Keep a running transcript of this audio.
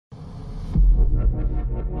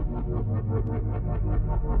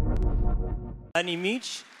Danny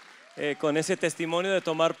Mitch, con ese testimonio de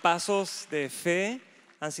tomar pasos de fe,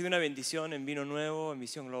 han sido una bendición en Vino Nuevo, en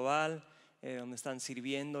Visión Global, donde están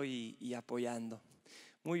sirviendo y apoyando.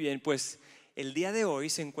 Muy bien, pues el día de hoy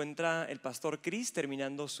se encuentra el pastor Chris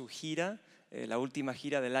terminando su gira, la última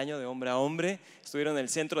gira del año de Hombre a Hombre. Estuvieron en el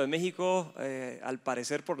centro de México, al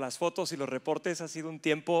parecer por las fotos y los reportes ha sido un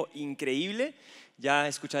tiempo increíble. Ya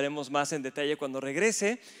escucharemos más en detalle cuando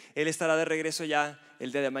regrese. Él estará de regreso ya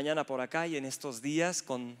el día de mañana por acá y en estos días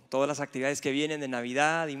con todas las actividades que vienen de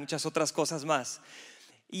Navidad y muchas otras cosas más.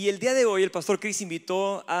 Y el día de hoy el pastor Chris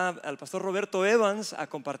invitó al pastor Roberto Evans a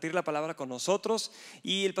compartir la palabra con nosotros.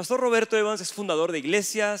 Y el pastor Roberto Evans es fundador de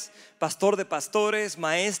iglesias, pastor de pastores,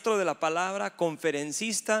 maestro de la palabra,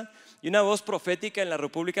 conferencista y una voz profética en la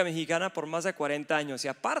República Mexicana por más de 40 años. Y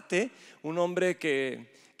aparte, un hombre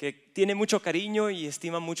que tiene mucho cariño y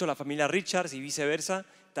estima mucho a la familia Richards y viceversa.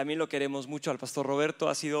 También lo queremos mucho al pastor Roberto.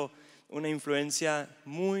 Ha sido una influencia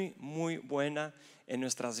muy, muy buena en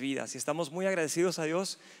nuestras vidas y estamos muy agradecidos a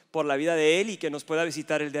Dios por la vida de él y que nos pueda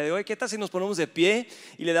visitar el día de hoy. ¿Qué tal si nos ponemos de pie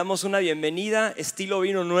y le damos una bienvenida estilo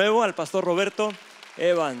Vino Nuevo al pastor Roberto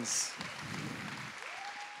Evans?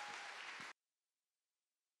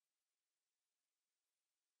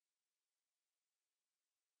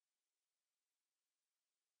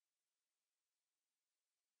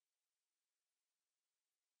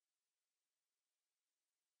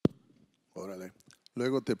 Órale.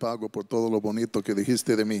 Luego te pago por todo lo bonito que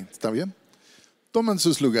dijiste de mí. ¿Está bien? Tomen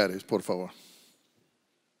sus lugares, por favor.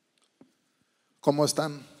 ¿Cómo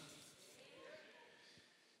están?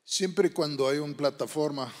 Siempre cuando hay una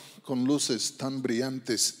plataforma con luces tan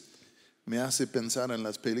brillantes, me hace pensar en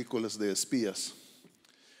las películas de espías.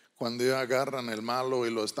 Cuando ya agarran el malo y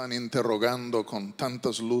lo están interrogando con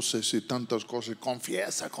tantas luces y tantas cosas.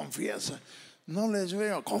 Confiesa, confiesa. No les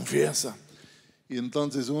veo, confiesa. Y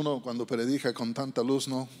entonces uno cuando predica con tanta luz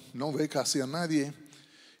no ve casi a nadie.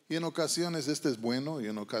 Y en ocasiones este es bueno y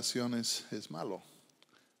en ocasiones es malo.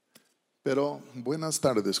 Pero buenas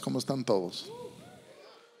tardes, ¿cómo están todos?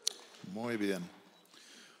 Muy bien.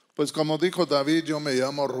 Pues como dijo David, yo me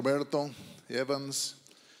llamo Roberto Evans.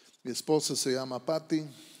 Mi esposa se llama Patty.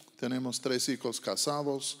 Tenemos 3 hijos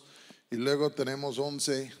casados y luego tenemos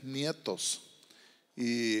 11 nietos.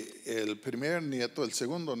 Y el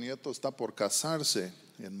segundo nieto está por casarse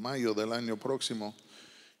en mayo del año próximo.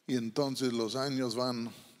 Y entonces los años van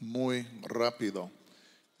muy rápido.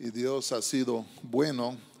 Y Dios ha sido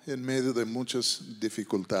bueno en medio de muchas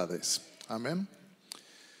dificultades. Amén.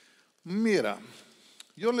 Mira,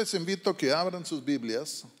 yo les invito a que abran sus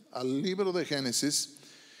Biblias al libro de Génesis.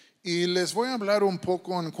 Y les voy a hablar un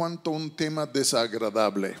poco en cuanto a un tema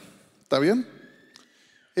desagradable. ¿Está bien?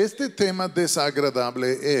 Este tema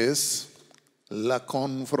desagradable es la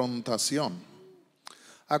confrontación.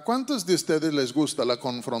 ¿A cuántos de ustedes les gusta la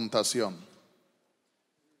confrontación?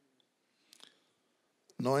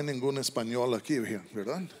 No hay ningún español aquí,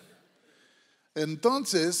 ¿verdad?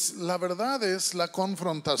 Entonces, la verdad es, la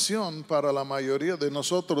confrontación para la mayoría de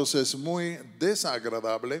nosotros es muy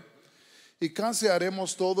desagradable y casi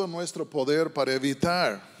haremos todo nuestro poder para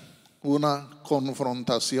evitar una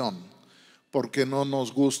confrontación. Porque no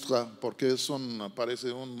nos gusta, porque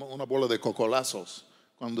parece una bola de cocolazos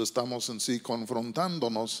cuando estamos en sí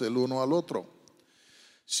confrontándonos el uno al otro.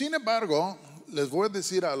 Sin embargo, les voy a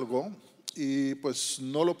decir algo, y pues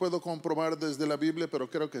no lo puedo comprobar desde la Biblia, pero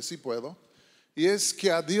creo que sí puedo, y es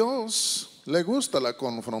que a Dios le gusta la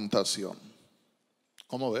confrontación.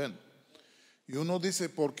 ¿Cómo ven? Y uno dice,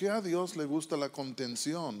 ¿por qué a Dios le gusta la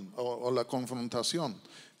contención o la confrontación?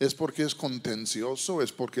 ¿Es porque es contencioso?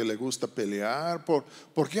 ¿Es porque le gusta pelear?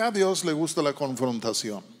 ¿Por qué a Dios le gusta la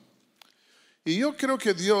confrontación? Y yo creo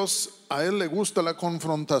que a Él le gusta la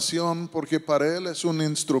confrontación porque para Él es un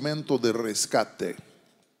instrumento de rescate.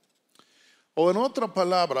 O en otras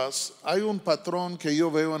palabras, hay un patrón que yo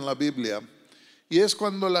veo en la Biblia. Y es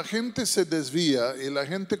cuando la gente se desvía y la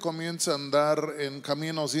gente comienza a andar en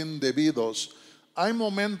caminos indebidos. Hay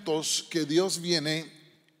momentos que Dios viene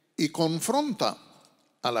y confronta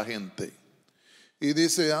a la gente. Y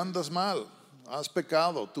dice, andas mal, has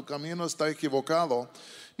pecado, tu camino está equivocado.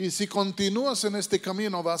 Y si continúas en este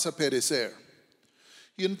camino vas a perecer.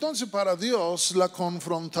 Y entonces para Dios la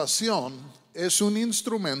confrontación es un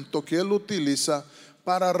instrumento que Él utiliza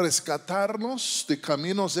para rescatarnos de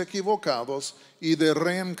caminos equivocados y de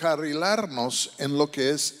reencarrilarnos en lo que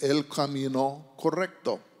es el camino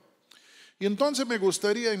correcto. Y entonces me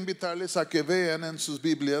gustaría invitarles a que vean en sus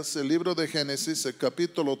Biblias el libro de Génesis, el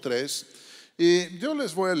capítulo 3. Y yo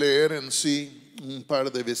les voy a leer en sí un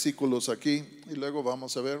par de versículos aquí y luego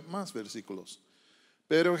vamos a ver más versículos.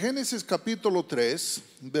 Pero Génesis capítulo 3,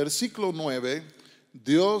 versículo 9,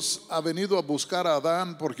 Dios ha venido a buscar a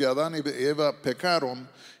Adán porque Adán y Eva pecaron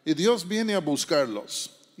y Dios viene a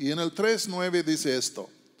buscarlos. Y en el 3:9 dice esto: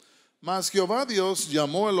 Mas Jehová Dios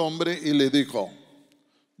llamó al hombre y le dijo: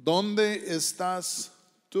 ¿Dónde estás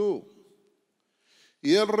tú?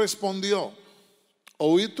 Y él respondió: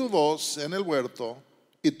 Oí tu voz en el huerto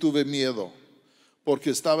y tuve miedo, porque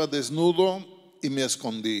estaba desnudo y me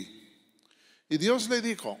escondí. Y Dios le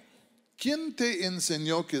dijo: ¿Quién te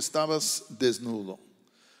enseñó que estabas desnudo?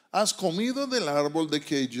 ¿Has comido del árbol de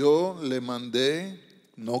que yo le mandé,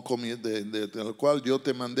 del cual yo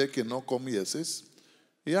te mandé que no comieses?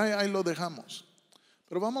 Y ahí lo dejamos.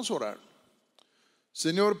 Pero vamos a orar.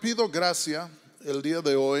 Señor, pido gracia el día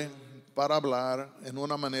de hoy para hablar en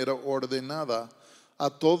una manera ordenada a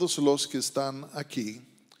todos los que están aquí.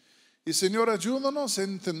 Y Señor, ayúdanos a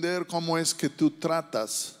entender cómo es que tú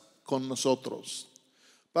tratas con nosotros,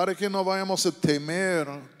 para que no vayamos a temer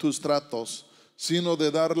tus tratos, sino de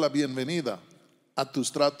dar la bienvenida a tus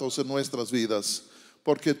tratos en nuestras vidas,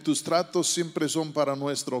 porque tus tratos siempre son para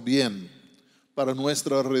nuestro bien, para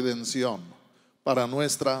nuestra redención, para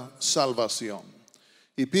nuestra salvación.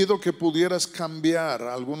 Y pido que pudieras cambiar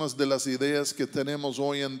algunas de las ideas que tenemos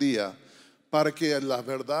hoy en día, para que la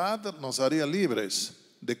verdad nos haría libres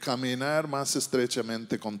de caminar más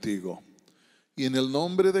estrechamente contigo. Y en el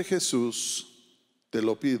nombre de Jesús te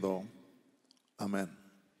lo pido. Amén.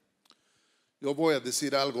 Yo voy a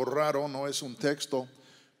decir algo raro, no es un texto,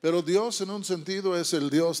 pero Dios en un sentido es el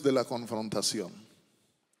Dios de la confrontación.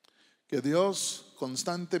 Que Dios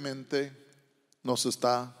constantemente nos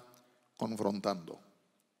está confrontando.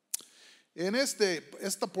 En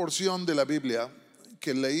esta porción de la Biblia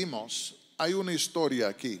que leímos, hay una historia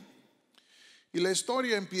aquí. Y la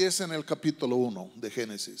historia empieza en el capítulo 1 de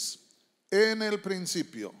Génesis. En el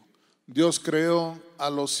principio, Dios creó a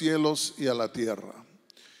los cielos y a la tierra.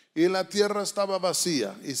 Y la tierra estaba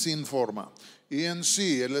vacía y sin forma. Y en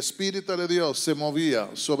sí el Espíritu de Dios se movía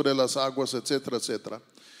sobre las aguas, etcétera, etcétera.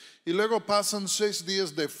 Y luego pasan 6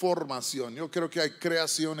 días de formación. Yo creo que hay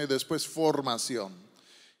creación y después formación.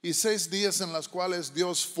 Y 6 días en los cuales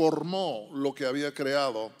Dios formó lo que había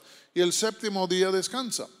creado. Y el 7º día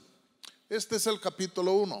descansa. Este es el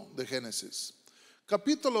capítulo 1 de Génesis.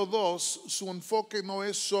 Capítulo 2, su enfoque no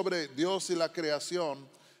es sobre Dios y la creación.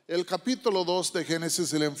 El capítulo 2 de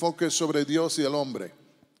Génesis, el enfoque es sobre Dios y el hombre.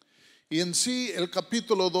 Y en sí el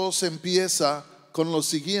capítulo 2 empieza con lo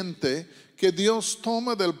siguiente: que Dios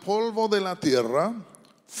toma del polvo de la tierra,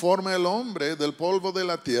 forma el hombre del polvo de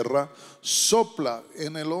la tierra, sopla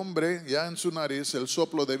en el hombre, ya en su nariz, el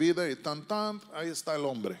soplo de vida, y ahí está el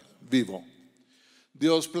hombre vivo.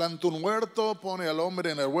 Dios planta un huerto, pone al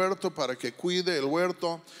hombre en el huerto para que cuide el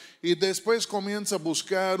huerto, y después comienza a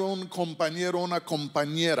buscar un compañero, una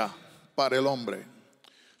compañera para el hombre.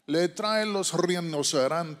 Le traen los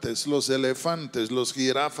rinocerontes, los elefantes, los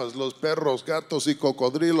jirafas, los perros, gatos y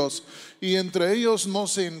cocodrilos, y entre ellos no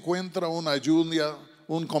se encuentra una ayuda,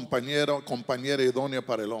 un compañero, compañera idónea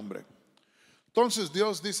para el hombre. Entonces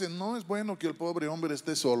Dios dice: no es bueno que el pobre hombre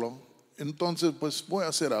esté solo, entonces pues voy a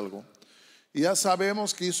hacer algo. Y ya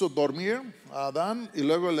sabemos que hizo dormir a Adán y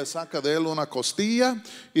luego le saca de él una costilla,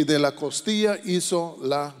 y de la costilla hizo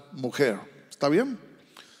la mujer. ¿Está bien?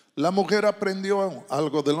 La mujer aprendió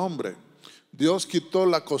algo del hombre. Dios quitó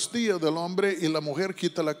la costilla del hombre y la mujer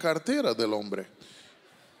quita la cartera del hombre.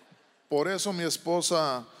 Por eso mi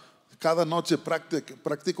esposa cada noche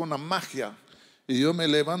practica una magia. Y yo me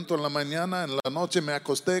levanto en la mañana, en la noche me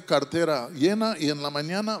acosté, cartera llena, y en la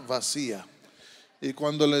mañana vacía. Y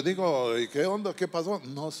cuando le digo: ¿y qué onda? ¿Qué pasó?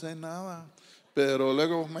 No sé nada. Pero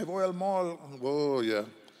luego me voy al mall.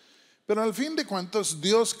 Pero al fin de cuentas,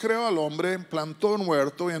 Dios creó al hombre, plantó un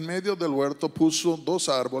huerto, y en medio del huerto puso 2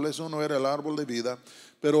 árboles. Uno era el árbol de vida,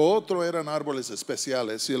 pero otro eran árboles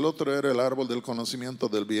especiales, y el otro era el árbol del conocimiento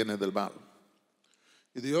del bien y del mal.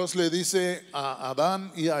 Y Dios le dice a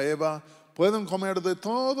Adán y a Eva: pueden comer de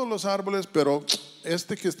todos los árboles, pero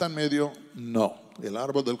este que está en medio, no. El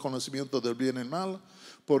árbol del conocimiento del bien y el mal,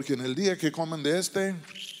 porque en el día que comen de este,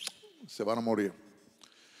 se van a morir.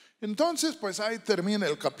 Entonces, pues ahí termina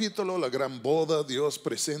el capítulo, la gran boda. Dios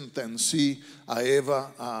presenta en sí a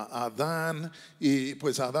Eva, a Adán, y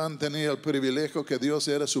pues Adán tenía el privilegio que Dios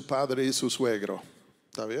era su padre y su suegro.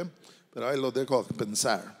 ¿Está bien? Pero ahí lo dejo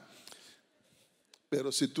pensar.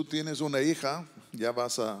 Pero si tú tienes una hija, ya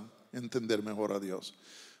vas a entender mejor a Dios.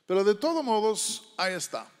 Pero de todos modos, ahí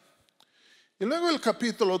está. Y luego el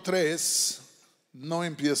capítulo 3 no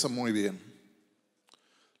empieza muy bien.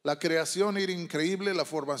 La creación era increíble, la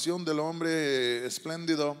formación del hombre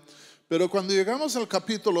espléndido, Pero cuando llegamos al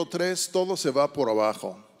capítulo 3, todo se va por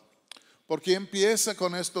abajo. Porque empieza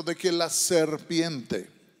con esto de que la serpiente,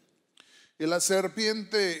 y la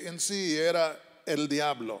serpiente en sí era el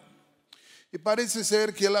diablo. Y parece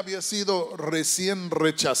ser que él había sido recién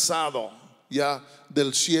rechazado ya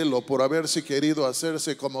del cielo por haberse querido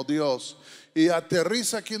hacerse como Dios. Y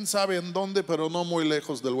aterriza quién sabe en dónde, pero no muy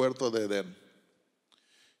lejos del huerto de Edén.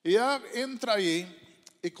 Y ya entra ahí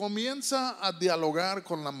y comienza a dialogar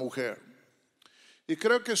con la mujer. Y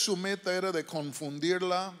creo que su meta era de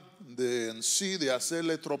confundirla, de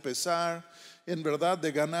hacerle tropezar, en verdad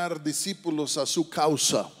de ganar discípulos a su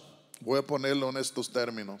causa. Voy a ponerlo en estos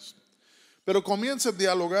términos. Pero comienza a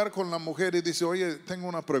dialogar con la mujer y dice, oye, tengo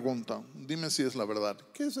una pregunta, dime si es la verdad.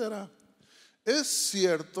 ¿Qué será? ¿Es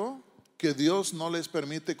cierto que Dios no les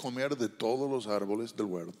permite comer de todos los árboles del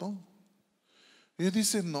huerto? Y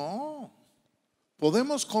dice, no,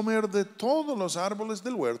 podemos comer de todos los árboles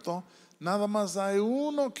del huerto, nada más hay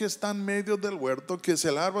uno que está en medio del huerto, que es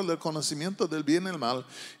el árbol del conocimiento del bien y el mal,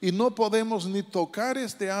 y no podemos ni tocar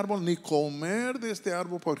este árbol, ni comer de este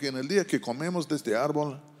árbol, porque en el día que comemos de este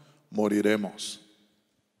árbol, moriremos.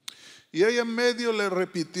 Y ella en medio le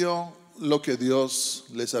repitió lo que Dios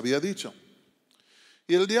les había dicho.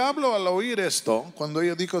 Y el diablo, al oír esto, cuando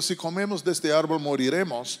ella dijo, si comemos de este árbol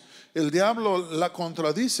moriremos, el diablo la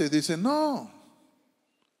contradice y dice, no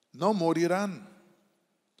morirán.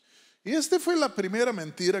 Y esta fue la primera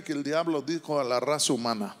mentira que el diablo dijo a la raza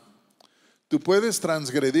humana. Tú puedes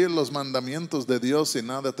transgredir los mandamientos de Dios y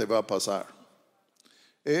nada te va a pasar.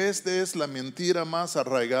 Esta es la mentira más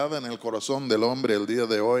arraigada en el corazón del hombre el día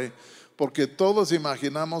de hoy, porque todos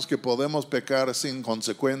imaginamos que podemos pecar sin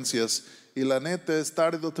consecuencias, y la neta es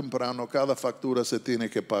tarde o temprano cada factura se tiene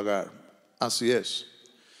que pagar. Así es.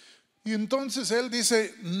 Y entonces él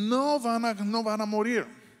dice, no van a morir.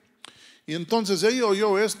 Y entonces ella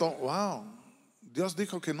oyó esto, wow, Dios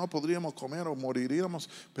dijo que no podríamos comer o moriríamos,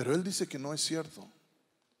 pero él dice que no es cierto.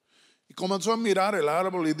 Y comenzó a mirar el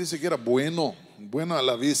árbol y dice que era bueno a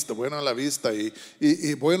la vista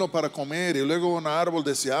y bueno para comer, y luego un árbol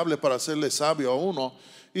deseable para hacerle sabio a uno.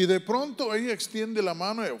 Y de pronto ella extiende la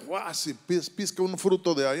mano y si pisca un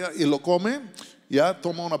fruto de allá y lo come, ya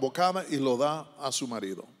toma una bocada y lo da a su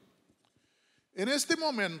marido. En este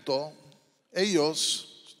momento ellos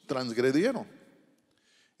transgredieron.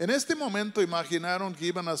 En este momento imaginaron que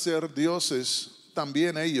iban a ser dioses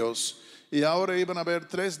también ellos, y ahora iban a haber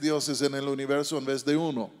 3 dioses en el universo en vez de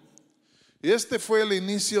uno. Y este fue el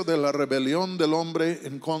inicio de la rebelión del hombre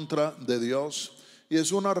en contra de Dios. Y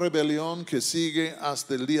es una rebelión que sigue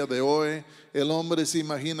hasta el día de hoy. El hombre se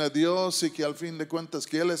imagina a Dios y que al fin de cuentas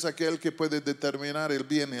que Él es aquel que puede determinar el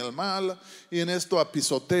bien y el mal. Y en esto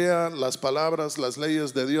apisotea las palabras, las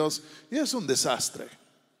leyes de Dios. Y es un desastre.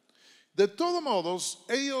 De todos modos,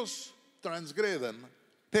 ellos transgreden,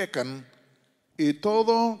 pecan, y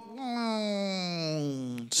todo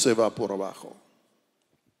se va por abajo.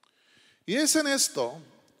 Y es en esto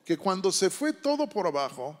que cuando se fue todo por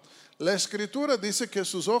abajo, la escritura dice que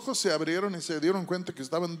sus ojos se abrieron y se dieron cuenta que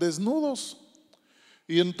estaban desnudos.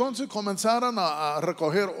 Y entonces comenzaron a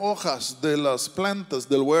recoger hojas de las plantas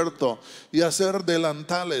del huerto y hacer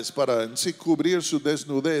delantales para en sí cubrir su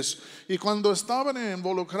desnudez. Y cuando estaban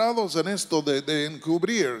involucrados en esto de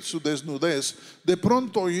encubrir su desnudez, de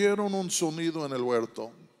pronto oyeron un sonido en el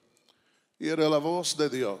huerto. Y era la voz de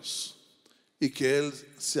Dios. Y que Él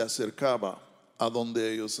se acercaba a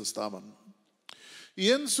donde ellos estaban. Y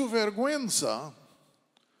en su vergüenza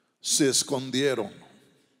se escondieron,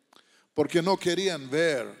 porque no querían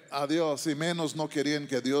ver a Dios y menos no querían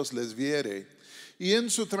que Dios les viere. Y en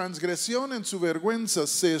su transgresión, en su vergüenza,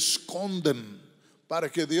 se esconden para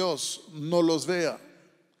que Dios no los vea.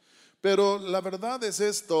 Pero la verdad es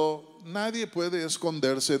esto, nadie puede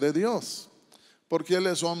esconderse de Dios, porque Él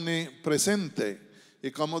es omnipresente. Y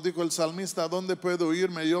como dijo el salmista, ¿a dónde puedo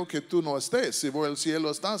irme yo que tú no estés? Si voy al cielo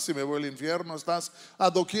estás, si me voy al infierno estás, a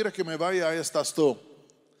doquiera que me vaya ahí estás tú.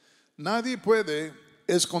 Nadie puede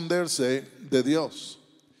esconderse de Dios.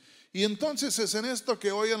 Y entonces es en esto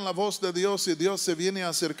que oyen la voz de Dios y Dios se viene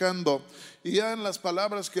acercando. Y ya en las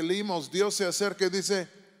palabras que leímos, Dios se acerca y dice,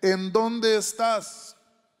 ¿en dónde estás?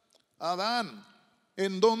 Adán,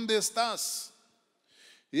 ¿en dónde estás?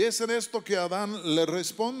 Y es en esto que Adán le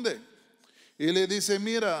responde. Y le dice,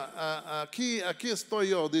 mira, aquí estoy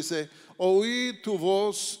yo. Dice, oí tu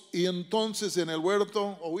voz y entonces en el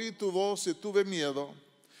huerto oí tu voz y tuve miedo.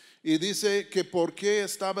 Y dice que por qué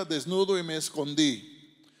estaba desnudo y me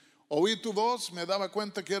escondí. Oí tu voz, me daba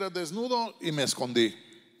cuenta que era desnudo y me escondí.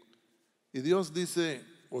 Y Dios dice,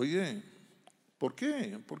 oye, ¿por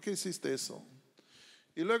qué? ¿Por qué hiciste eso?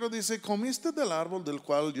 Y luego dice, ¿comiste del árbol del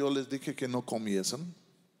cual yo les dije que no comiesen?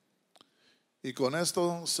 Y con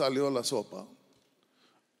esto salió la sopa.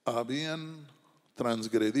 Habían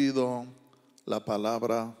transgredido la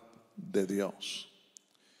palabra de Dios.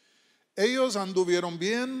 Ellos anduvieron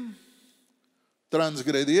bien,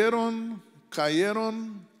 transgredieron,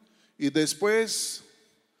 cayeron, y después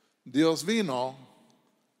Dios vino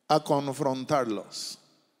a confrontarlos.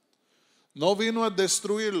 No vino a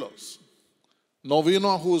destruirlos, no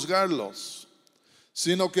vino a juzgarlos,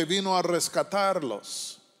 sino que vino a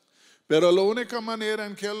rescatarlos. Pero la única manera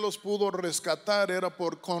en que Él los pudo rescatar era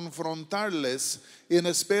por confrontarles en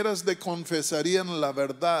esperas de confesarían la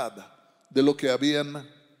verdad de lo que habían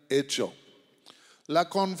hecho. La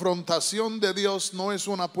confrontación de Dios no es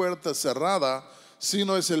una puerta cerrada,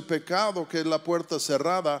 sino es el pecado que es la puerta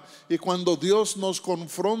cerrada. Y cuando Dios nos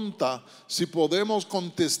confronta, si podemos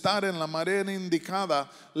contestar en la manera indicada,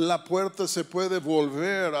 la puerta se puede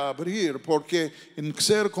volver a abrir, porque en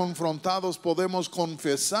ser confrontados podemos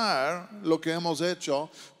confesar lo que hemos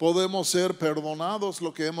hecho, podemos ser perdonados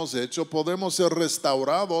lo que hemos hecho, podemos ser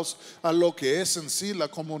restaurados a lo que es en sí la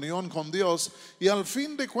comunión con Dios. Y al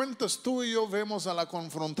fin de cuentas tú y yo vemos a la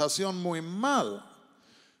confrontación muy mal,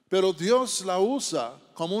 pero Dios la usa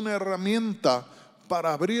como una herramienta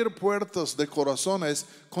para abrir puertas de corazones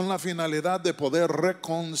con la finalidad de poder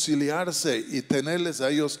reconciliarse y tenerles a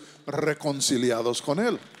ellos reconciliados con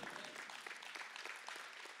Él.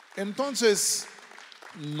 Entonces,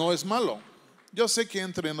 no es malo. Yo sé que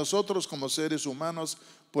entre nosotros como seres humanos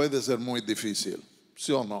puede ser muy difícil,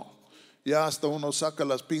 ¿sí o no? Ya hasta uno saca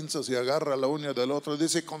las pinzas y agarra la uña del otro y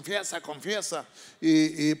dice, confiesa, confiesa.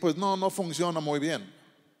 Y pues no funciona muy bien.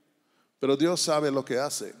 Pero Dios sabe lo que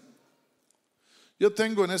hace. Yo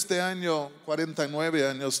tengo en este año 49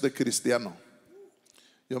 años de cristiano.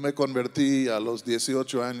 Yo me convertí a los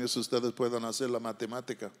 18 años, ustedes pueden hacer la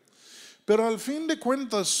matemática. Pero al fin de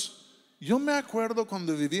cuentas, yo me acuerdo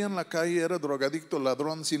cuando vivía en la calle, era drogadicto,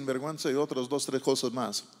 ladrón, sinvergüenza y otras 2, 3 cosas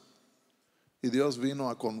más. Y Dios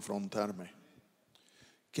vino a confrontarme.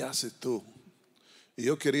 ¿Qué haces tú? Y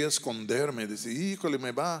yo quería esconderme, decía, híjole,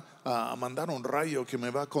 me va a mandar un rayo que me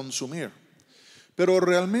va a consumir. Pero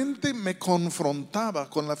realmente me confrontaba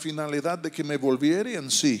con la finalidad de que me volviera en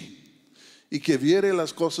sí y que viera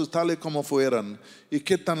las cosas tales como fueran, y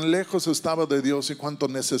qué tan lejos estaba de Dios y cuánto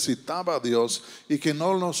necesitaba a Dios, y que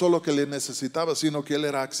no solo que le necesitaba, sino que Él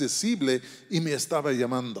era accesible y me estaba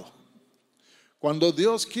llamando. Cuando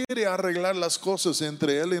Dios quiere arreglar las cosas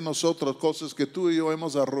entre Él y nosotros, cosas que tú y yo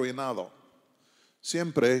hemos arruinado,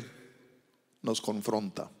 siempre nos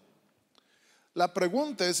confronta. La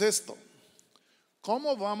pregunta es esto: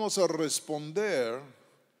 ¿cómo vamos a responder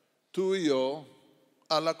tú y yo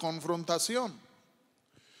a la confrontación?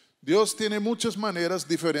 Dios tiene muchas maneras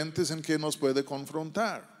diferentes en que nos puede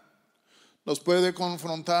confrontar. Nos puede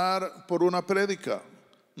confrontar por una prédica,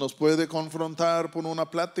 nos puede confrontar por una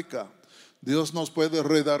plática. Dios nos puede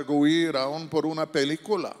redarguir aún por una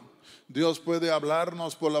película. Dios puede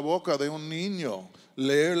hablarnos por la boca de un niño.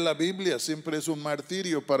 Leer la Biblia siempre es un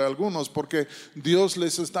martirio para algunos porque Dios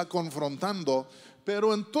les está confrontando.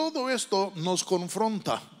 Pero en todo esto nos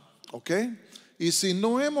confronta, ¿ok? Y si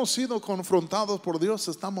no hemos sido confrontados por Dios,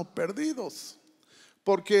 estamos perdidos.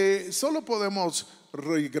 Porque solo podemos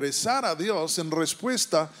regresar a Dios en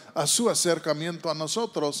respuesta a su acercamiento a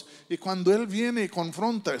nosotros. Y cuando Él viene y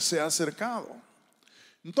confronta, se ha acercado.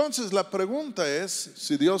 Entonces la pregunta es,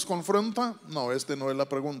 si Dios confronta, no, esta no es la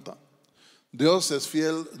pregunta. Dios es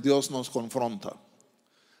fiel, Dios nos confronta.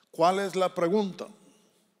 ¿Cuál es la pregunta?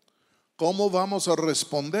 ¿Cómo vamos a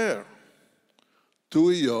responder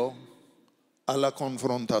tú y yo a la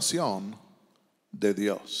confrontación de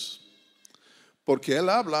Dios? Porque Él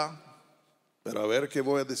habla, pero a ver qué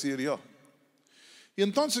voy a decir yo. Y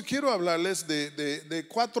entonces quiero hablarles de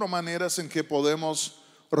 4 maneras en que podemos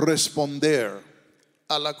responder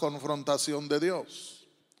a la confrontación de Dios.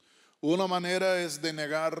 Una manera es de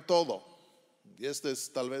negar todo, y esta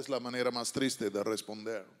es tal vez la manera más triste de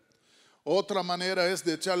responder. Otra manera es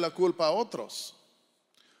de echar la culpa a otros.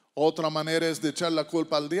 Otra manera es de echar la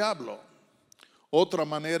culpa al diablo. Otra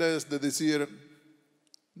manera es de decir,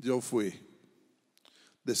 yo fui.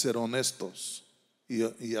 De ser honestos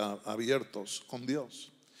y abiertos con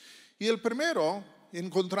Dios. Y el primero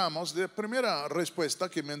encontramos, de primera respuesta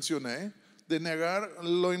que mencioné, de negar,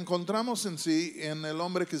 lo encontramos en sí en el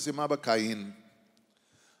hombre que se llamaba Caín.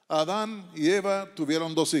 Adán y Eva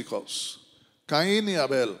tuvieron 2 hijos, Caín y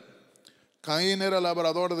Abel. Caín era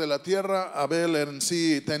labrador de la tierra, Abel en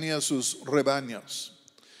sí tenía sus rebaños.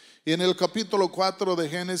 Y en el capítulo 4 de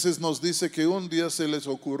Génesis nos dice que un día se les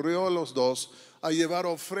ocurrió a los dos a llevar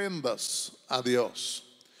ofrendas a Dios.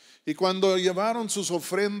 Y cuando llevaron sus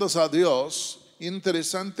ofrendas a Dios,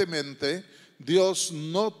 interesantemente, Dios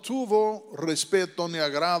no tuvo respeto ni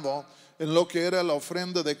agrado en lo que era la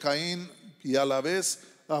ofrenda de Caín y a la vez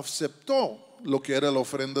aceptó lo que era la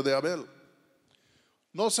ofrenda de Abel.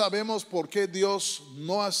 No sabemos por qué Dios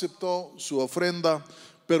no aceptó su ofrenda,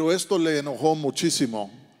 pero esto le enojó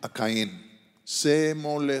muchísimo a Caín. Se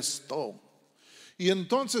molestó. Y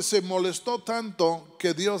entonces se molestó tanto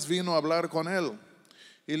que Dios vino a hablar con él.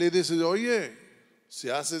 Y le dice, oye, si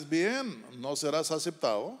haces bien, no serás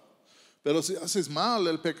aceptado. Pero si haces mal,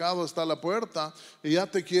 el pecado está a la puerta y ya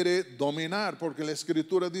te quiere dominar. Porque la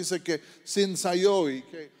Escritura dice que se ensayó y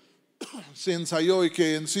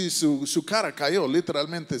que en sí su cara cayó.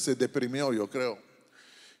 Literalmente se deprimió, yo creo.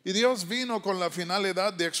 Y Dios vino con la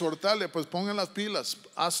finalidad de exhortarle, pues pongan las pilas,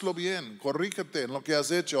 hazlo bien, corrígete en lo que has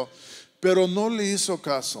hecho. Pero no le hizo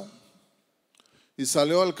caso. Y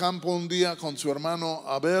salió al campo un día con su hermano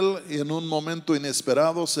Abel y en un momento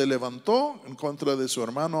inesperado se levantó en contra de su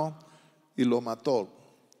hermano y lo mató.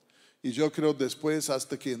 Y yo creo después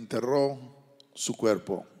hasta que enterró su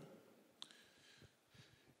cuerpo.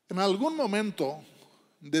 En algún momento,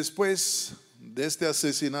 después de este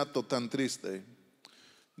asesinato tan triste,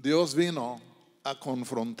 Dios vino a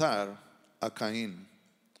confrontar a Caín.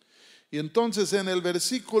 Y entonces en el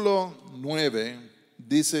versículo 9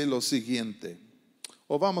 dice lo siguiente,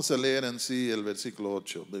 o vamos a leer en sí el versículo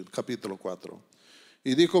 8 del capítulo 4.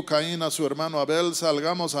 Y dijo Caín a su hermano Abel,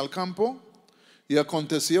 salgamos al campo. Y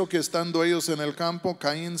aconteció que estando ellos en el campo,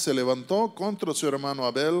 Caín se levantó contra su hermano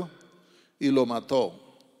Abel y lo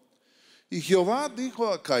mató. Y Jehová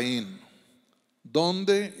dijo a Caín,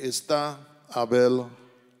 ¿dónde está Abel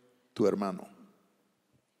tu hermano?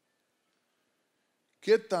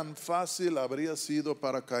 ¿Qué tan fácil habría sido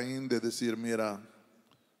para Caín de decir, mira,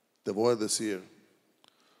 te voy a decir,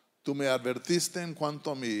 tú me advertiste en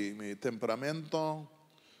cuanto a mi temperamento,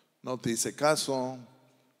 no te hice caso,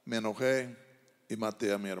 me enojé y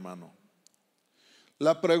maté a mi hermano?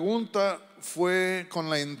 La pregunta fue con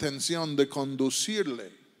la intención de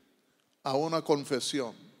conducirle a una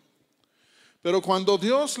confesión. Pero cuando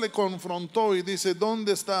Dios le confrontó y dice,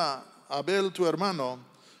 ¿dónde está Abel tu hermano?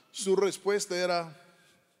 Su respuesta era,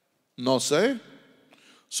 no sé.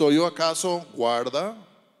 ¿Soy yo acaso guarda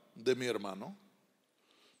de mi hermano?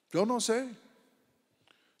 Yo no sé.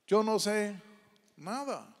 Yo no sé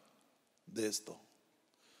nada de esto.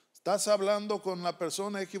 Estás hablando con la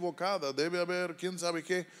persona equivocada. Debe haber quién sabe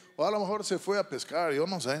qué. O a lo mejor se fue a pescar. Yo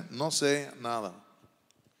no sé nada.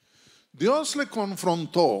 Dios le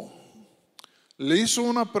confrontó. Le hizo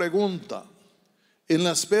una pregunta en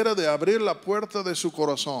la espera de abrir la puerta de su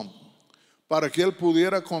corazón para que él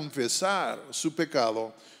pudiera confesar su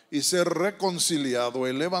pecado y ser reconciliado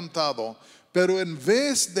y levantado. Pero en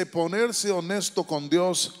vez de ponerse honesto con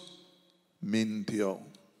Dios, mintió.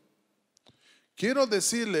 Quiero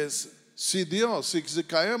decirles, si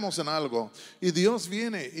caemos en algo y Dios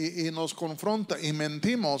viene y nos confronta y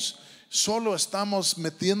mentimos, solo estamos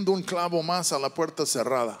metiendo un clavo más a la puerta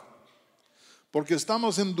cerrada. Porque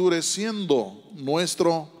estamos endureciendo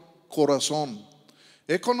nuestro corazón.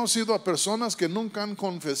 He conocido a personas que nunca han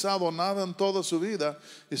confesado nada en toda su vida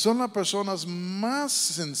y son las personas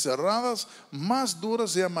más encerradas, más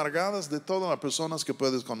duras y amargadas de todas las personas que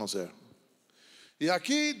puedes conocer. Y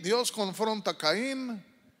aquí Dios confronta a Caín.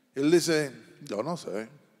 Él dice, yo no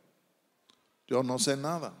sé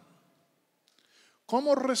nada.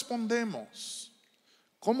 ¿Cómo respondemos?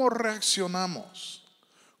 ¿Cómo reaccionamos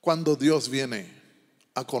cuando Dios viene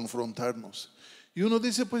a confrontarnos? Y uno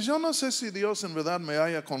dice, pues yo no sé si Dios en verdad me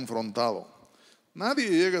haya confrontado. Nadie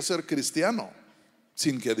llega a ser cristiano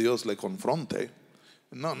sin que Dios le confronte.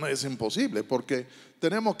 No es imposible, porque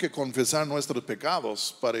tenemos que confesar nuestros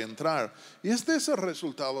pecados para entrar. Y este es el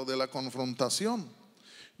resultado de la confrontación.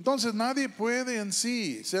 Entonces nadie puede en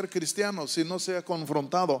sí ser cristiano si no sea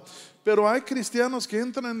confrontado. Pero hay cristianos que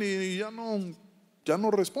entran y ya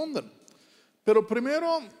no responden. Pero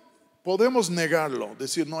primero podemos negarlo,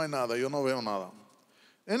 decir no hay nada, yo no veo nada.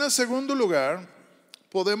 En el segundo lugar,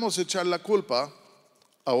 podemos echar la culpa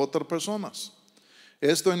a otras personas.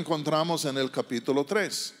 Esto encontramos en el capítulo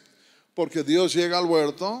 3. Porque Dios llega al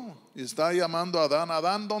huerto y está llamando a Adán.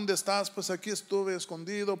 Adán, ¿dónde estás? Pues aquí estuve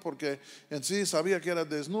escondido porque en sí sabía que era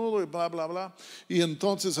desnudo y bla, bla, bla. Y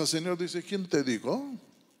entonces el Señor dice, ¿quién te dijo?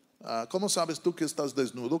 ¿Cómo sabes tú que estás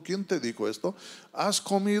desnudo? ¿Quién te dijo esto? ¿Has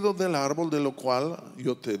comido del árbol de lo cual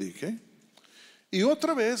yo te dije? Y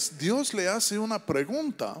otra vez Dios le hace una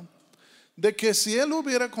pregunta de que si él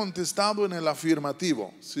hubiera contestado en el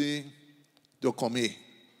afirmativo, sí, yo comí,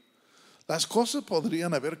 las cosas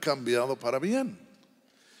podrían haber cambiado para bien.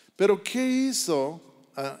 Pero ¿qué hizo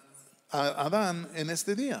Adán en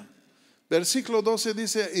este día? Versículo 12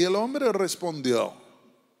 dice, y el hombre respondió,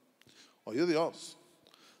 oye Dios,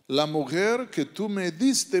 la mujer que tú me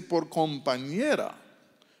diste por compañera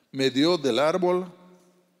me dio del árbol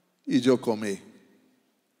y yo comí.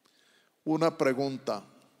 Una pregunta,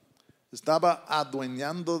 ¿estaba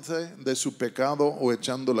adueñándose de su pecado o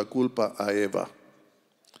echando la culpa a Eva?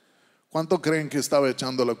 ¿Cuánto creen que estaba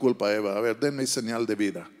echando la culpa a Eva? A ver, denme señal de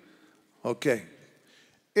vida. Ok.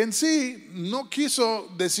 En sí, no quiso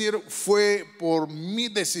decir fue por mi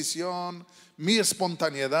decisión, mi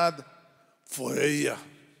espontaneidad. Fue ella.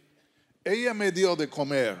 Ella me dio de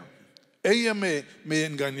comer. Ella me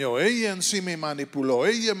engañó. Ella en sí me manipuló.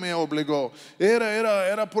 Ella me obligó.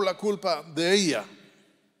 Era por la culpa de ella.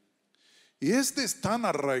 Y este es tan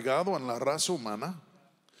arraigado en la raza humana.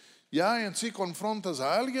 Ya en sí confrontas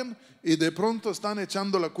a alguien y de pronto están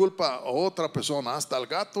echando la culpa a otra persona, hasta el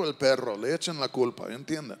gato, el perro, le echan la culpa,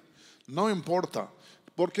 ¿entienden? No importa,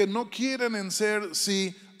 porque no quieren en ser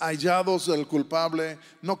hallados del culpable,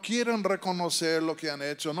 no quieren reconocer lo que han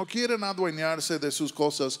hecho, no quieren adueñarse de sus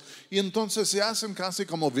cosas y entonces se hacen casi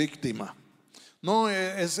como víctima. No,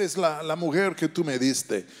 es la mujer que tú me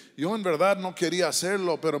diste. Yo en verdad no quería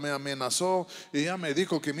hacerlo, pero me amenazó y ella me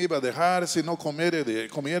dijo que me iba a dejar si no comiera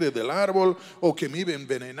del árbol, o que me iba a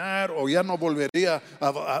envenenar, o ya no volvería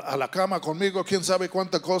a la cama conmigo, quién sabe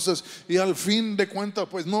cuántas cosas. Y al fin de cuentas,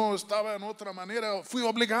 pues no, estaba en otra manera, fui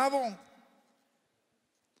obligado.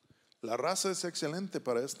 La raza es excelente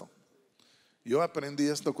para esto. Yo aprendí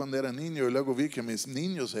esto cuando era niño y luego vi que mis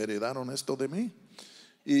niños heredaron esto de mí.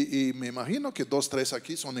 Y me imagino que 2, 3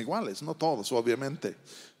 aquí son iguales, no todos obviamente,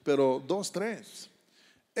 pero 2, 3.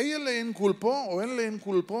 Ella le inculpó o él le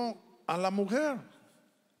inculpó a la mujer.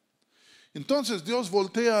 Entonces Dios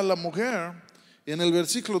voltea a la mujer y en el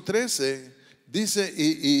versículo 13 dice,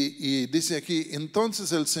 y dice aquí,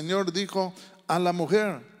 entonces el Señor dijo a la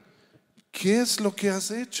mujer, ¿qué es lo que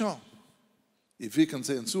has hecho? Y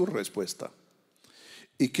fíjense en su respuesta.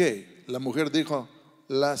 ¿Y qué? La mujer dijo,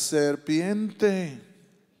 la serpiente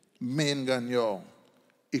me engañó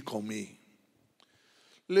y comí.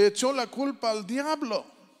 Le echó la culpa al diablo.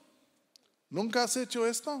 ¿Nunca has hecho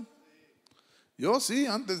esto? Yo sí,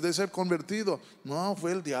 antes de ser convertido. No,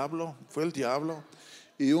 fue el diablo, fue el diablo.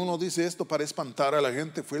 Y uno dice esto para espantar a la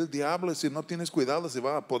gente, fue el diablo, y si no tienes cuidado se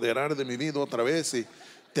va a apoderar de mi vida otra vez y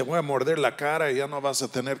te voy a morder la cara y ya no vas a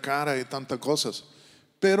tener cara y tantas cosas.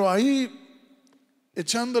 Pero ahí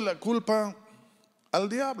echando la culpa al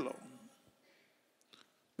diablo.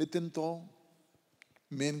 Me tentó,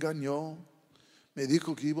 me engañó, me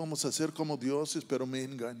dijo que íbamos a ser como dioses, pero me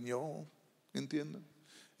engañó, ¿entienden?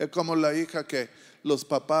 Es como la hija que los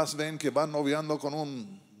papás ven que va noviando con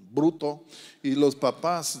un bruto y los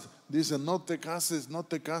papás dicen no te cases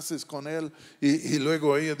con él, y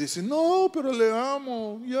luego ella dice no, pero le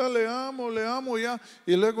amo ya,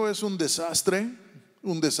 y luego es un desastre.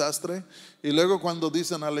 Y luego cuando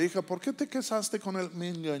dicen a la hija, ¿por qué te casaste con él? Me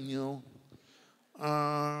engañó.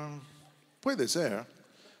 Puede ser,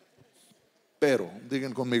 pero,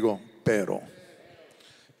 digan conmigo, pero.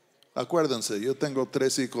 Acuérdense, yo tengo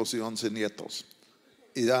 3 hijos y 11 nietos.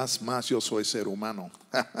 Y más yo soy ser humano.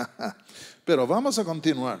 Pero vamos a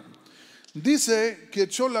continuar. Dice que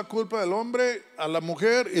echó la culpa del hombre a la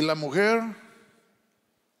mujer y la mujer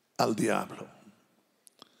al diablo.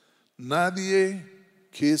 Nadie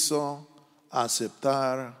quiso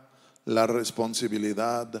aceptar la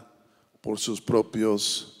responsabilidad por sus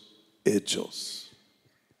propios hechos.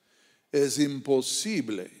 Es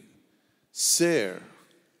imposible ser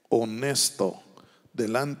honesto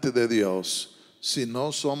delante de Dios si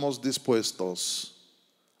no somos dispuestos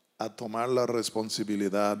a tomar la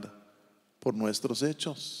responsabilidad por nuestros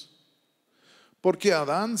hechos. Porque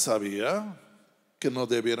Adán sabía que no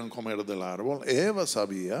debieran comer del árbol, Eva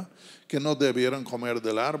sabía que no debieran comer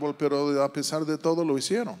del árbol, pero a pesar de todo lo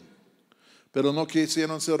hicieron. Pero no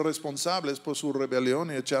quisieron ser responsables por su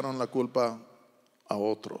rebelión y echaron la culpa a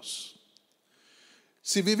otros.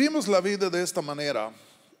 Si vivimos la vida de esta manera,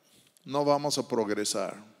 no vamos a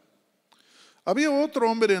progresar. Había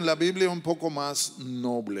otro hombre en la Biblia un poco más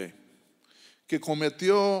noble, que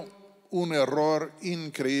cometió un error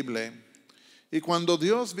increíble. Y cuando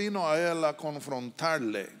Dios vino a él a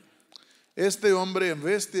confrontarle, este hombre, en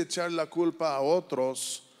vez de echar la culpa a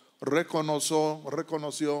otros,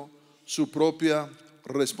 reconoció su propia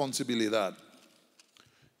responsabilidad.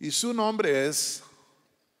 Y su nombre es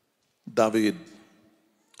David,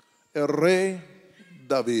 el rey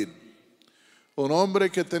David. Un hombre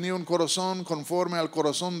que tenía un corazón conforme al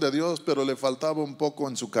corazón de Dios, pero le faltaba un poco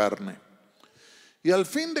en su carne. Y al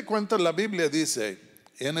fin de cuentas la Biblia dice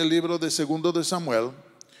en el libro de 2 de Samuel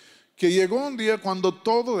que llegó un día cuando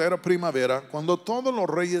todo era primavera, cuando todos los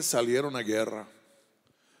reyes salieron a guerra.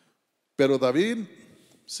 Pero David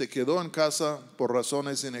se quedó en casa por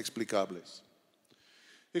razones inexplicables.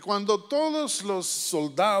 Y cuando todos los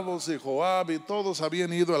soldados de Joab y todos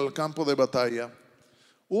habían ido al campo de batalla,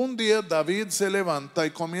 un día David se levanta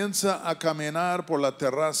y comienza a caminar por la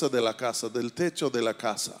terraza de la casa, del techo de la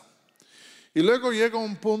casa. Y luego llega a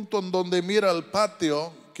un punto en donde mira el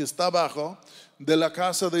patio que está abajo de la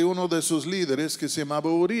casa de uno de sus líderes que se llamaba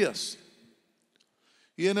Urías.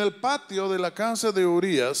 Y en el patio de la casa de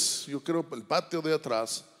Urías, yo creo el patio de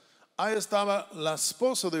atrás, ahí estaba la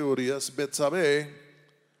esposa de Urías, Betsabé,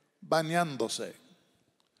 bañándose.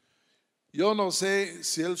 Yo no sé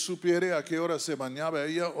si él supiera a qué hora se bañaba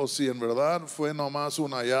ella o si en verdad fue nomás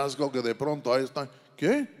un hallazgo que de pronto ahí está.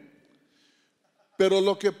 ¿Qué? Pero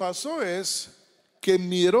lo que pasó es que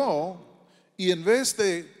miró y en vez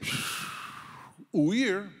de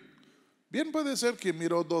huir, bien puede ser que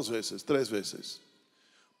miró 2 veces, 3 veces.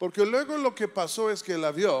 Porque luego lo que pasó es que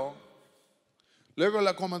la vio, luego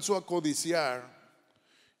la comenzó a codiciar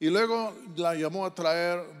y luego la llamó a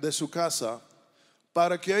traer de su casa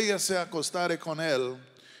para que ella se acostara con él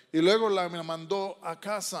y luego la mandó a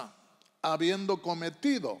casa habiendo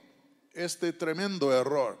cometido este tremendo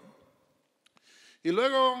error. Y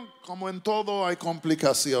luego, como en todo, hay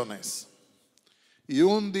complicaciones. Y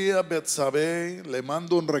un día Betsabé le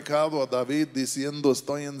manda un recado a David diciendo: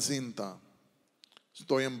 estoy encinta,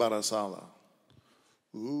 estoy embarazada.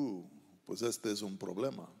 Pues este es un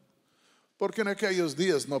problema. Porque en aquellos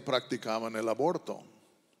días no practicaban el aborto.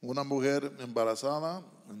 Una mujer embarazada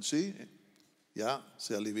en sí ya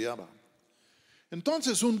se aliviaba.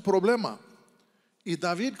 Entonces un problema. Y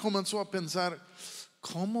David comenzó a pensar: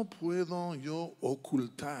 ¿cómo puedo yo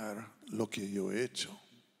ocultar lo que yo he hecho?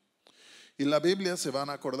 Y la Biblia, se van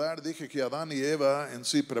a acordar, dije que Adán y Eva en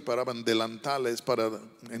sí preparaban delantales para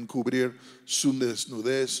encubrir su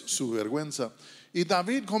desnudez, su vergüenza. Y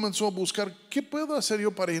David comenzó a buscar: ¿qué puedo hacer yo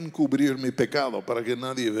para encubrir mi pecado, para que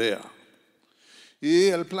nadie vea? Y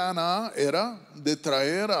el plan A era de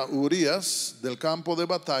traer a Urías del campo de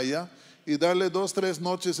batalla y darle 2, 3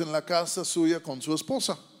 noches en la casa suya con su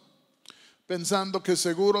esposa, pensando que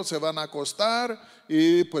seguro se van a acostar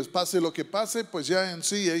y pues pase lo que pase, pues ya en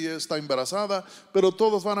sí ella está embarazada, pero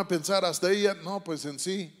todos van a pensar hasta ella, no, pues en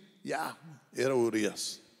sí ya era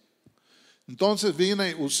Urías. Entonces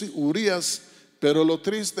viene Urías, pero lo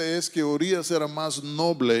triste es que Urías era más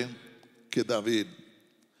noble que David.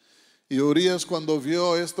 Y Urías, cuando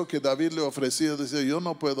vio esto que David le ofrecía, decía: yo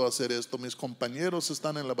no puedo hacer esto, mis compañeros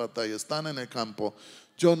están en la batalla, están en el campo,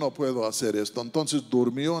 yo no puedo hacer esto. Entonces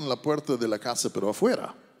durmió en la puerta de la casa, pero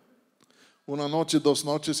afuera. 1 noche, 2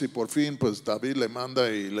 noches y por fin pues David le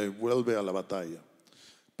manda y le vuelve a la batalla.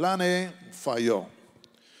 Plan E falló,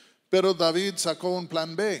 pero David sacó un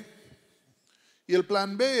plan B. Y el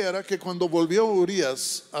plan B era que cuando volvió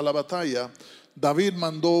Urías a la batalla, David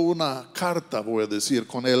mandó una carta, voy a decir,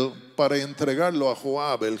 con él para entregarlo a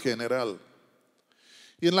Joab, el general.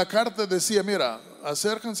 Y en la carta decía: mira,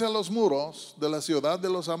 acérquense a los muros de la ciudad de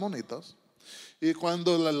los amonitas y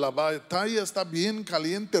cuando la batalla está bien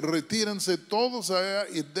caliente, retírense todos allá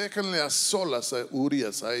y déjenle a solas a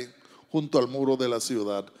Urías ahí junto al muro de la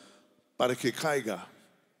ciudad para que caiga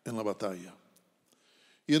en la batalla.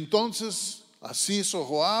 Y entonces así hizo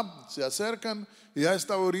Joab, se acercan y ya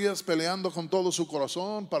está Urías peleando con todo su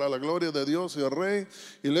corazón para la gloria de Dios y el rey,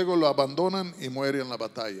 y luego lo abandonan y muere en la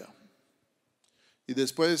batalla. Y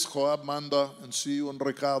después Joab manda en sí un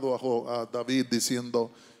recado a David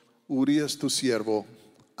diciendo: Urías tu siervo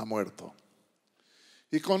ha muerto.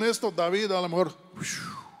 Y con esto David a lo mejor,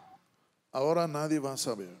 ahora nadie va a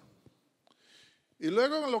saber. Y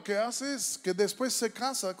luego lo que hace es que después se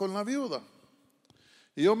casa con la viuda.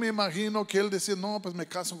 Y yo me imagino que él decía: no, pues me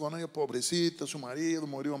caso con ella, pobrecita, su marido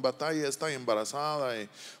murió en batalla, está embarazada, y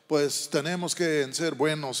pues tenemos que ser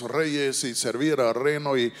buenos reyes y servir al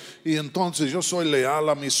reino, y entonces yo soy leal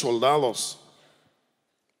a mis soldados,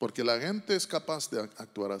 porque la gente es capaz de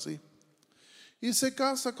actuar así. Y se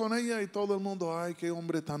casa con ella y todo el mundo: ay, qué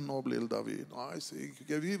hombre tan noble el David, ay sí,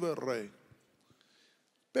 que viva el rey.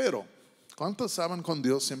 Pero, ¿cuántos saben con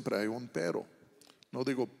Dios siempre hay un pero? No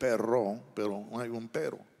digo perro, pero hay un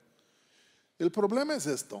pero. El problema es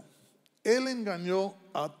esto: él engañó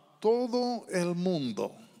a todo el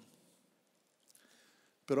mundo,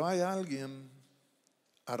 pero hay alguien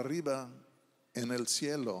arriba en el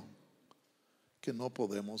cielo que no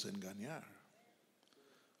podemos engañar.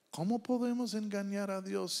 ¿Cómo podemos engañar a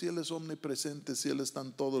Dios si Él es omnipresente, si Él está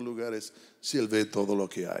en todos lugares, si Él ve todo lo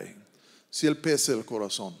que hay, si Él pesa el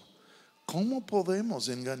corazón? ¿Cómo podemos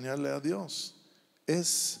engañarle a Dios?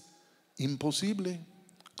 Es imposible.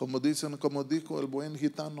 Como dijo el buen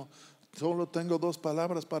gitano, solo tengo dos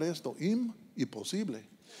palabras para esto: imposible.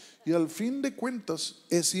 Y al fin de cuentas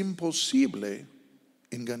es imposible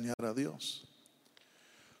engañar a Dios.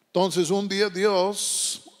 Entonces un día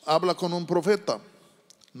Dios habla con un profeta,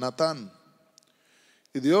 Natán,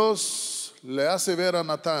 y Dios le hace ver a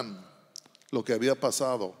Natán lo que había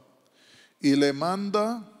pasado y le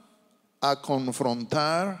manda a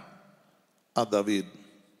confrontar a David.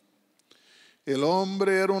 El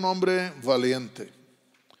hombre era un hombre valiente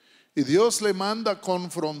y Dios le manda a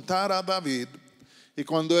confrontar a David. Y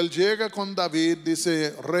cuando él llega con David,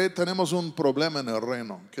 dice: rey, tenemos un problema en el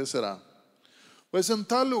reino. ¿Qué será? Pues en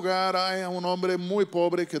tal lugar hay un hombre muy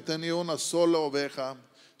pobre que tenía una sola oveja.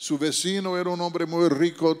 Su vecino era un hombre muy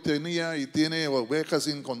rico, tenía y tiene ovejas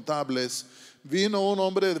incontables. Vino un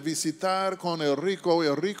hombre a visitar con el rico, y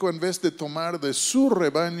el rico, en vez de tomar de su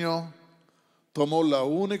rebaño, tomó la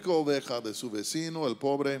única oveja de su vecino, el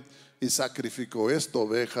pobre, y sacrificó esta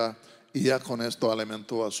oveja, y ya con esto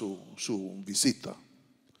alimentó a su visita.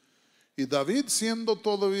 Y David, siendo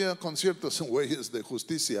todavía con ciertas huellas de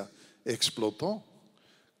justicia, explotó.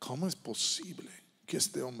 ¿Cómo es posible que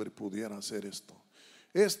este hombre pudiera hacer esto?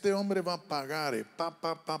 Este hombre va a pagar,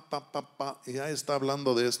 y ya está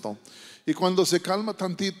hablando de esto. Y cuando se calma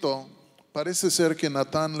tantito, parece ser que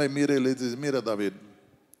Natán le mira y le dice: mira, David,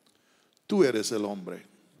 tú eres el hombre.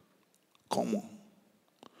 ¿Cómo?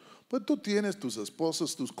 Pues tú tienes tus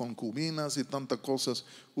esposas, tus concubinas y tantas cosas.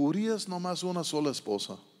 Urías nomás una sola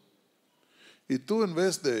esposa. Y tú, en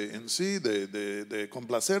vez de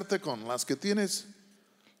complacerte con las que tienes,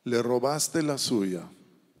 le robaste la suya.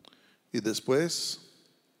 Y después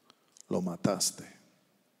lo mataste.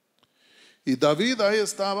 Y David ahí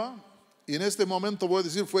estaba, y en este momento voy a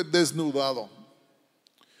decir, fue desnudado.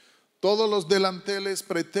 Todos los delanteles,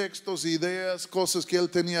 pretextos, ideas, cosas que él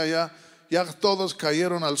tenía ya todos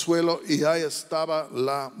cayeron al suelo, y ahí estaba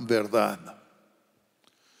la verdad.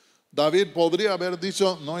 David podría haber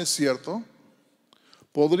dicho: no es cierto.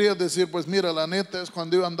 Podría decir: pues mira, la neta es,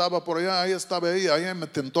 cuando yo andaba por allá, ahí estaba ella, ella me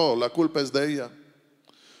tentó, la culpa es de ella.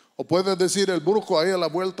 O puede decir: el brujo ahí a la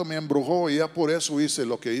vuelta me embrujó y ya por eso hice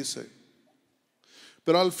lo que hice.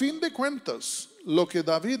 Pero al fin de cuentas, lo que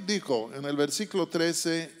David dijo en el versículo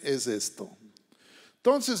 13 es esto.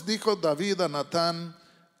 Entonces dijo David a Natán,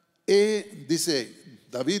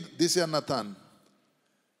 David dice a Natán: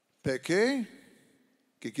 pequé,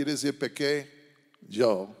 ¿qué quiere decir pequé?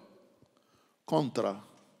 Yo, contra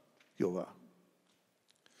Jehová.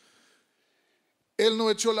 Él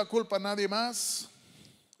no echó la culpa a nadie más,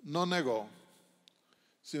 no negó,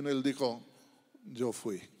 sino él dijo: yo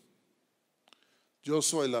fui. Yo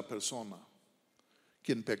soy la persona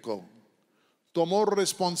quien pecó. Tomó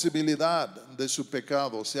responsabilidad de su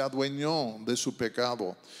pecado, se adueñó de su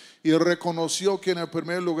pecado y reconoció que en el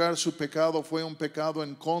primer lugar su pecado fue un pecado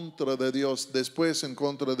en contra de Dios, después en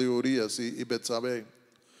contra de Urías y Betsabé.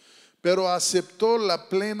 Pero aceptó la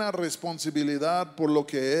plena responsabilidad por lo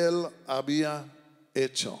que él había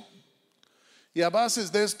hecho. Y a base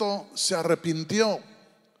de esto se arrepintió,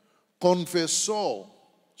 confesó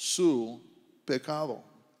su pecado.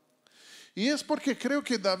 Y es porque creo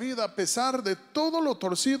que David, a pesar de todo lo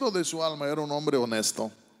torcido de su alma, era un hombre honesto.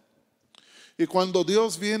 Y cuando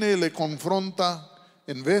Dios viene y le confronta,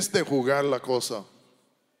 en vez de jugar la cosa: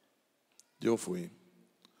 yo fui,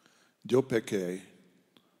 yo pequé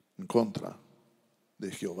en contra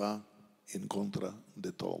de Jehová, en contra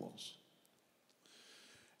de todos.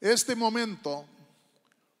 Este momento,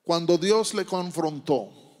 cuando Dios le confrontó,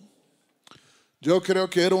 yo creo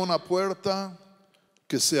que era una puerta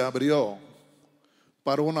que se abrió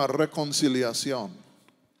para una reconciliación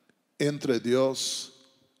entre Dios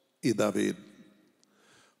y David.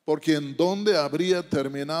 Porque ¿en dónde habría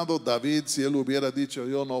terminado David si él hubiera dicho: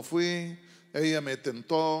 yo no fui, ella me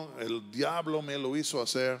tentó, el diablo me lo hizo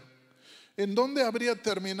hacer? ¿En dónde habría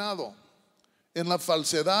terminado? En la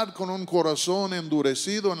falsedad, con un corazón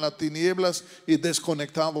endurecido en las tinieblas y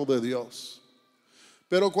desconectado de Dios.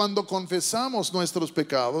 Pero cuando confesamos nuestros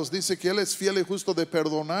pecados, dice que Él es fiel y justo de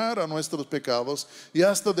perdonar a nuestros pecados y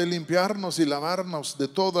hasta de limpiarnos y lavarnos de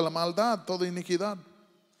toda la maldad, toda iniquidad.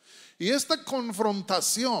 Y esta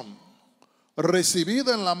confrontación,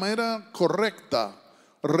 recibida en la manera correcta,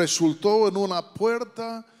 resultó en una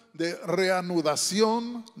puerta de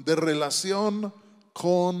reanudación de relación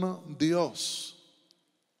con Dios.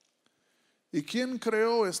 ¿Y quién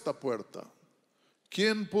creó esta puerta?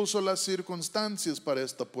 ¿Quién puso las circunstancias para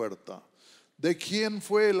esta puerta? ¿De quién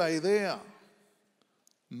fue la idea?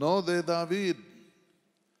 No de David,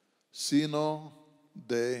 sino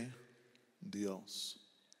de Dios.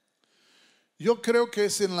 Yo creo que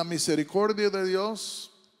es en la misericordia de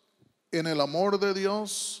Dios, en el amor de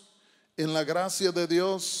Dios, en la gracia de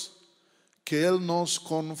Dios, que Él nos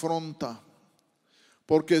confronta.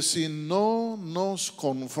 Porque si no nos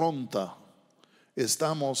confronta,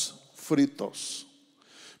 estamos fritos.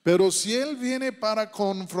 Pero si Él viene para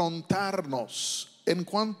confrontarnos en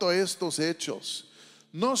cuanto a estos hechos,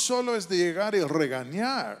 no solo es de llegar y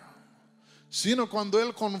regañar, sino cuando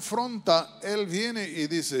Él confronta, Él viene y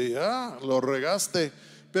dice: ya, lo regaste,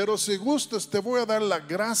 pero si gustas te voy a dar la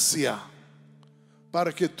gracia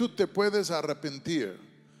para que tú te puedas arrepentir,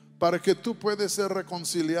 para que tú puedas ser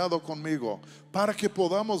reconciliado conmigo, para que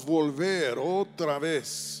podamos volver otra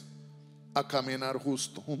vez a caminar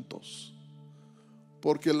juntos.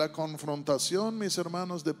 Porque la confrontación, mis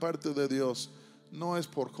hermanos, de parte de Dios, no es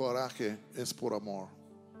por coraje, es por amor.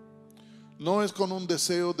 No es con un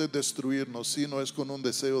deseo de destruirnos, sino es con un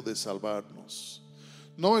deseo de salvarnos.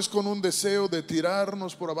 No es con un deseo de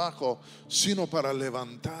tirarnos por abajo, sino para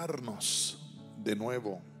levantarnos de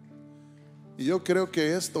nuevo. Y yo creo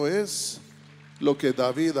que esto es lo que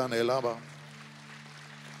David anhelaba.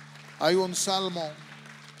 Hay un salmo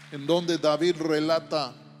en donde David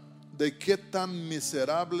relata de qué tan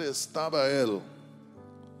miserable estaba él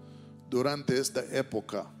durante esta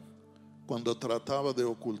época, cuando trataba de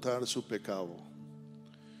ocultar su pecado.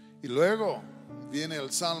 Y luego viene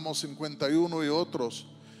el Salmo 51 y otros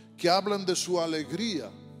que hablan de su alegría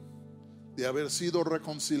de haber sido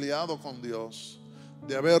reconciliado con Dios,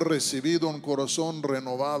 de haber recibido un corazón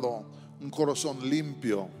renovado, un corazón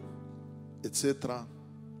limpio, etcétera,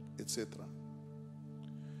 etcétera.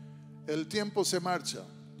 El tiempo se marcha.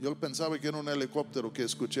 Yo pensaba que era un helicóptero que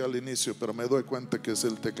escuché al inicio, pero me doy cuenta que es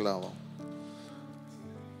el teclado.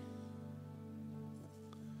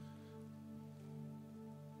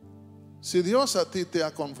 Si Dios a ti te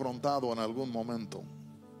ha confrontado en algún momento,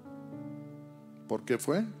 ¿por qué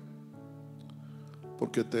fue?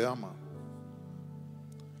 Porque te ama.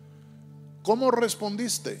 ¿Cómo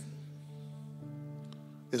respondiste?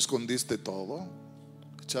 ¿Escondiste todo?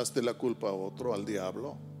 ¿Echaste la culpa a otro, al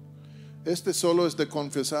diablo? Este solo es de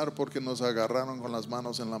confesar porque nos agarraron con las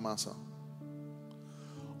manos en la masa.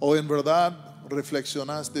 O en verdad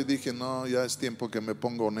reflexionaste y dije: no, ya es tiempo que me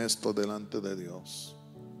ponga honesto delante de Dios,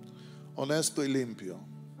 honesto y limpio,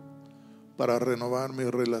 para renovar mi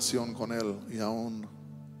relación con Él y aún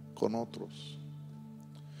con otros.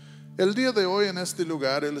 El día de hoy en este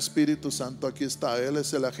lugar el Espíritu Santo aquí está. Él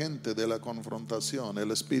es el agente de la confrontación,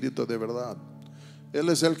 el Espíritu de verdad. Él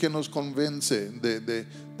es el que nos convence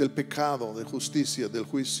del pecado, de justicia, del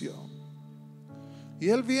juicio. Y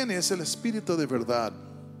Él viene, es el Espíritu de verdad.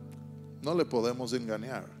 No le podemos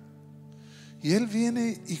engañar. Y Él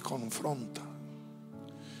viene y confronta.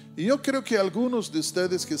 Y yo creo que algunos de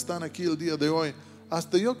ustedes que están aquí el día de hoy,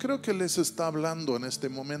 hasta yo creo que les está hablando en este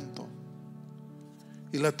momento.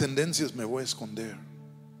 Y la tendencia es: me voy a esconder,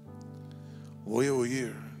 voy a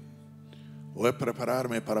huir, voy a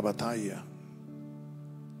prepararme para batalla.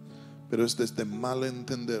 Pero es desde mal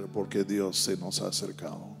entender, porque Dios se nos ha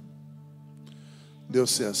acercado.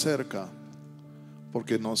 Dios se acerca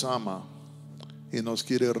porque nos ama y nos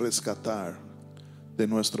quiere rescatar de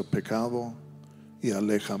nuestro pecado y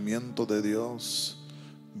alejamiento de Dios,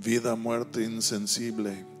 vida, muerte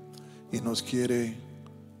insensible, y nos quiere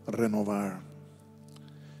renovar.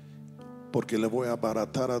 Porque le voy a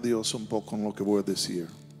abaratar a Dios un poco en lo que voy a decir,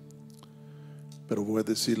 pero voy a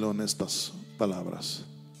decirlo en estas palabras: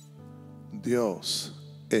 Dios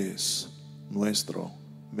es nuestro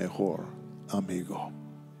mejor amigo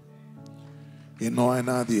y no hay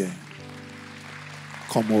nadie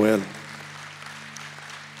como Él.